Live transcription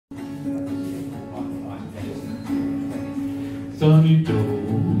Sonny,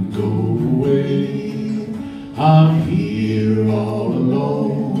 don't go away. I'm here all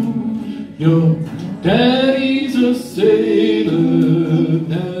alone. Your daddy's a sailor,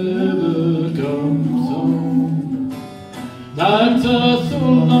 never comes home. Nights are so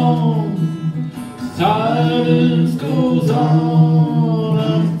long, silence goes on.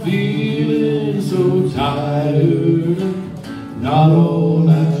 I'm feeling so tired, not all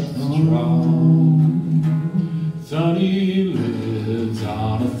that strong. Sonny lives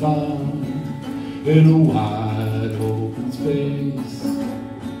on a farm in a wide open space.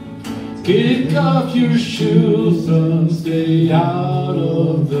 Kick off your shoes, son, stay out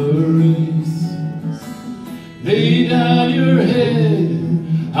of the race. Lay down your head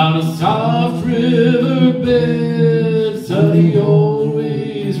on a soft riverbed. Sonny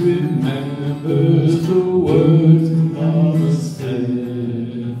always remembers the words Mama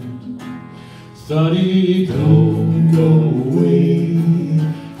said. Sonny, don't go away.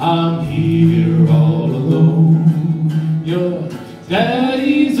 I'm here all alone. Your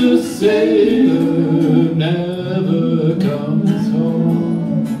daddy's a sailor, never comes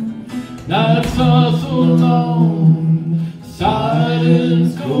home. Nights are so long,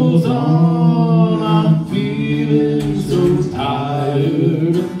 silence goes on. I'm feeling so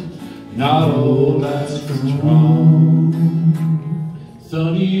tired, not all that strong.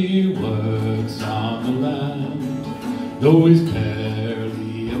 Sonny works on the land, though he's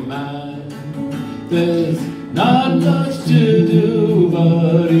barely a man. There's not much to do,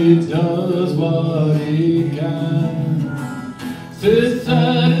 but he does what he can. Sits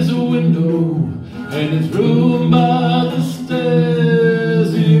at his window in his room by the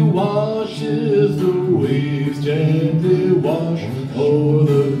stairs. He watches the waves gently wash over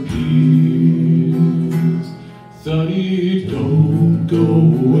the piers. Sonny, don't go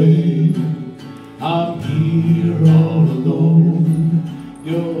away. I'm here all alone.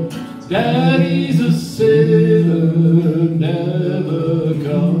 Your daddy's a sailor, never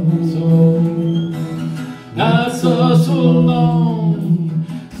comes home. Nights are so long,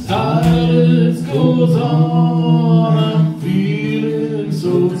 silence goes on. I'm feeling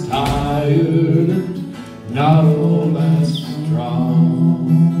so tired and not all that strong.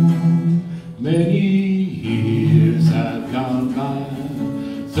 Many years have gone by,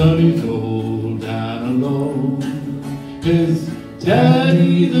 Sonny's old and alone. His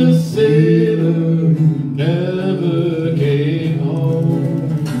daddy, the sailor, never came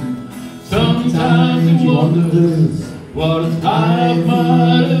home. Sometimes he wonders what his life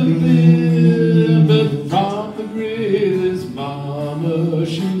might have been, but from the grave his mama,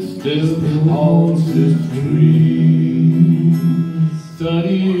 she still haunts his dreams.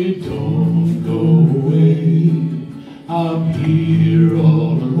 Sonny, don't go away. I'm here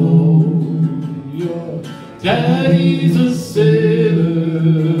all alone. Your daddy's a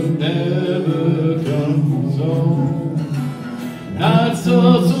sailor, never comes home. Nights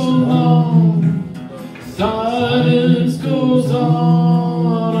are so long, silence goes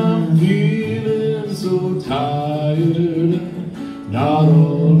on. I'm feeling so tired, not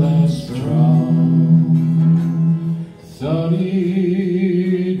all that strong.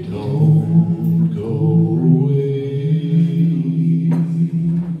 Sonny, don't go away.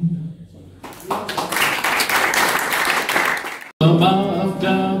 I'm off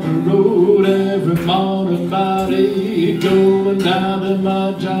down the road every morning about 8, going down to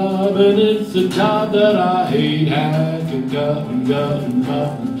my job, and it's a job that I hate. Hacking, cutting mutton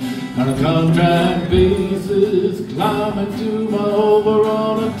on a contract basis, climbing to my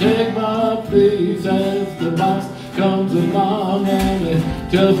overall and take my place as the boss comes along and he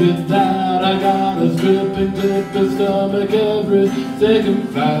tells me that I got a stripping, clipping stomach every second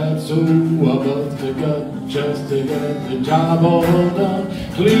flight. So I bust a gut just to get the job all done,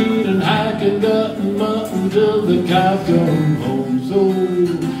 cleaning, hacking, gutting mutton till the cows come home. So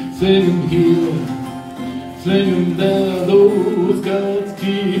sing 'em here, sing 'em there, those guts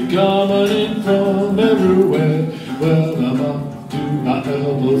keep coming in from everywhere. Well, I'm up to my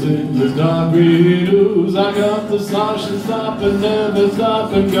elbows in this dark green ooze. I got the slosh and slop and never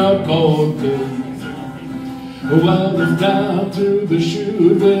stop and got cold pills. Well, it's down to the chute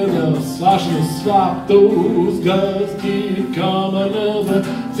with a slosh and a slop. Those guys keep coming, never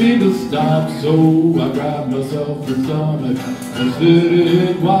seem to stop. So I grab myself a stomach and split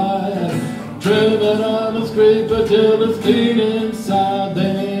it wide, trimming on the scraper till it's clean inside.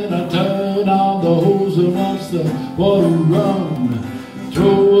 Then I turn on the hose and watch the water run,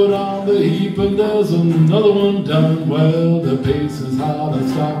 throw it on the heap and there's another one done. Well, the pace is hard, I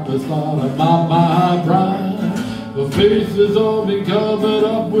stop, I start, I mop my brine. The faces all been covered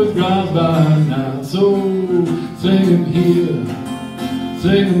up with grass by now. So sing 'em here,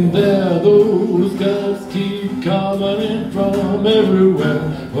 sing 'em there, those guys keep coming in from everywhere.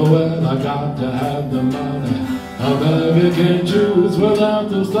 Oh well, I got to have the money, a baby can't choose without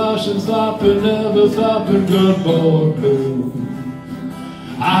the slosh and slop and never stopping good boy blues.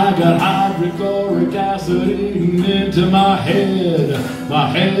 I got hydrochloric acid eating into my head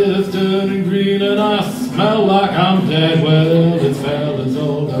is turning green and I smell like I'm dead. Well, this fella's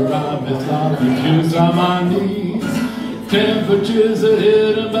all around me, sloppy juice on my knees. Temperatures are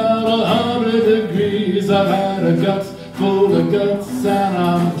hitting about 100 degrees. I've had a guts full of guts and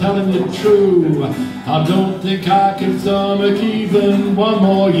I'm telling you true, I don't think I can stomach even one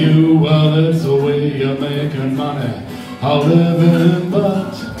more you. Well, it's a way of making money, a living,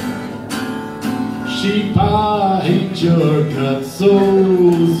 but sheep, I hate your guts. So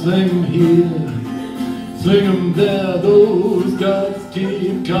sing 'em here, sing 'em there, those guts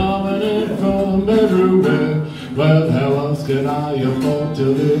keep coming in from everywhere. Well, how else can I afford to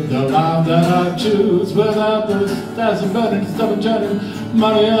live the life that I choose without those stars and burning, stuff and chatting,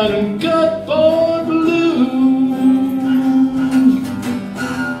 money and gut born blues?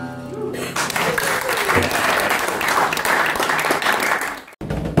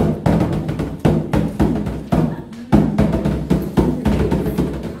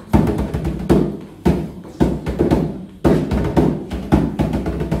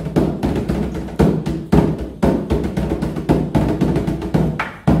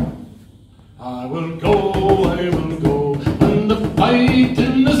 I will go, when the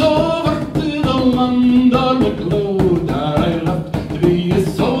fighting is over, to the land of McLeod that I left to be a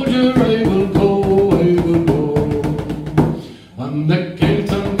soldier. I will go, when the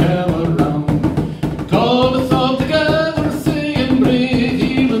Kingston came around, called us all together, saying, brave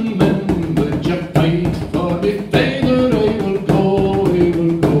heathen men, would you fight for me father?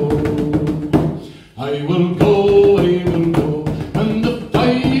 I will go, I will go, when the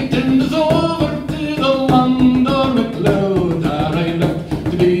fighting is over,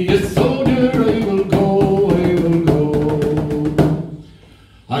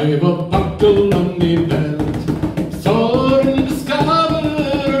 I have a buckle on me belt, sword in the scabbard,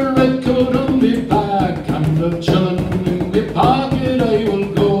 a red coat on me back, and a chillin' in me pocket.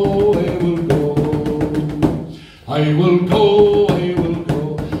 I will go, I will go,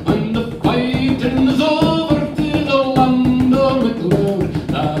 when the fighting is over, to the land of McLeod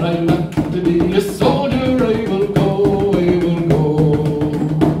that I left to be a soldier. I will go,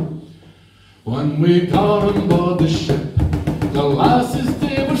 when we got on board the ship, the lasses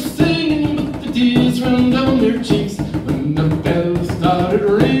they were singing, but the tears ran down their cheeks. When the bells started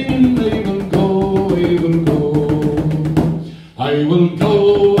ringing, I will go,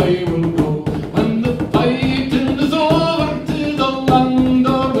 I will go, when the fighting is over, to the land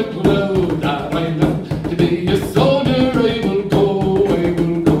of McLeod that I left to be a soldier. I will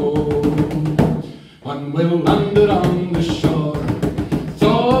go, when we landed on the shore,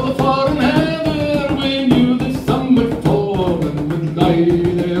 saw the foreign heather, we knew the sun would fall and would lie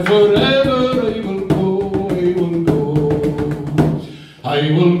there forever. I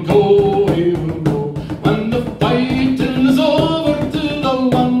will go, when the fighting is over, to the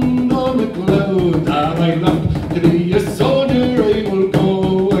land of McLeod that I left to be a soldier. I will go,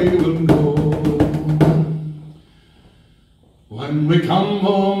 when we come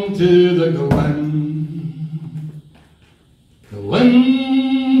home to the Glen, the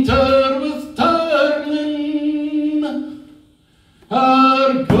winter was turning,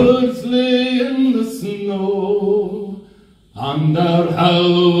 our goods lay in the snow, and our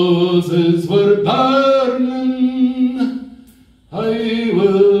houses were burning. I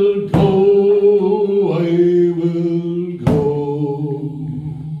will go,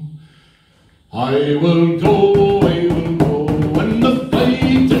 I will go,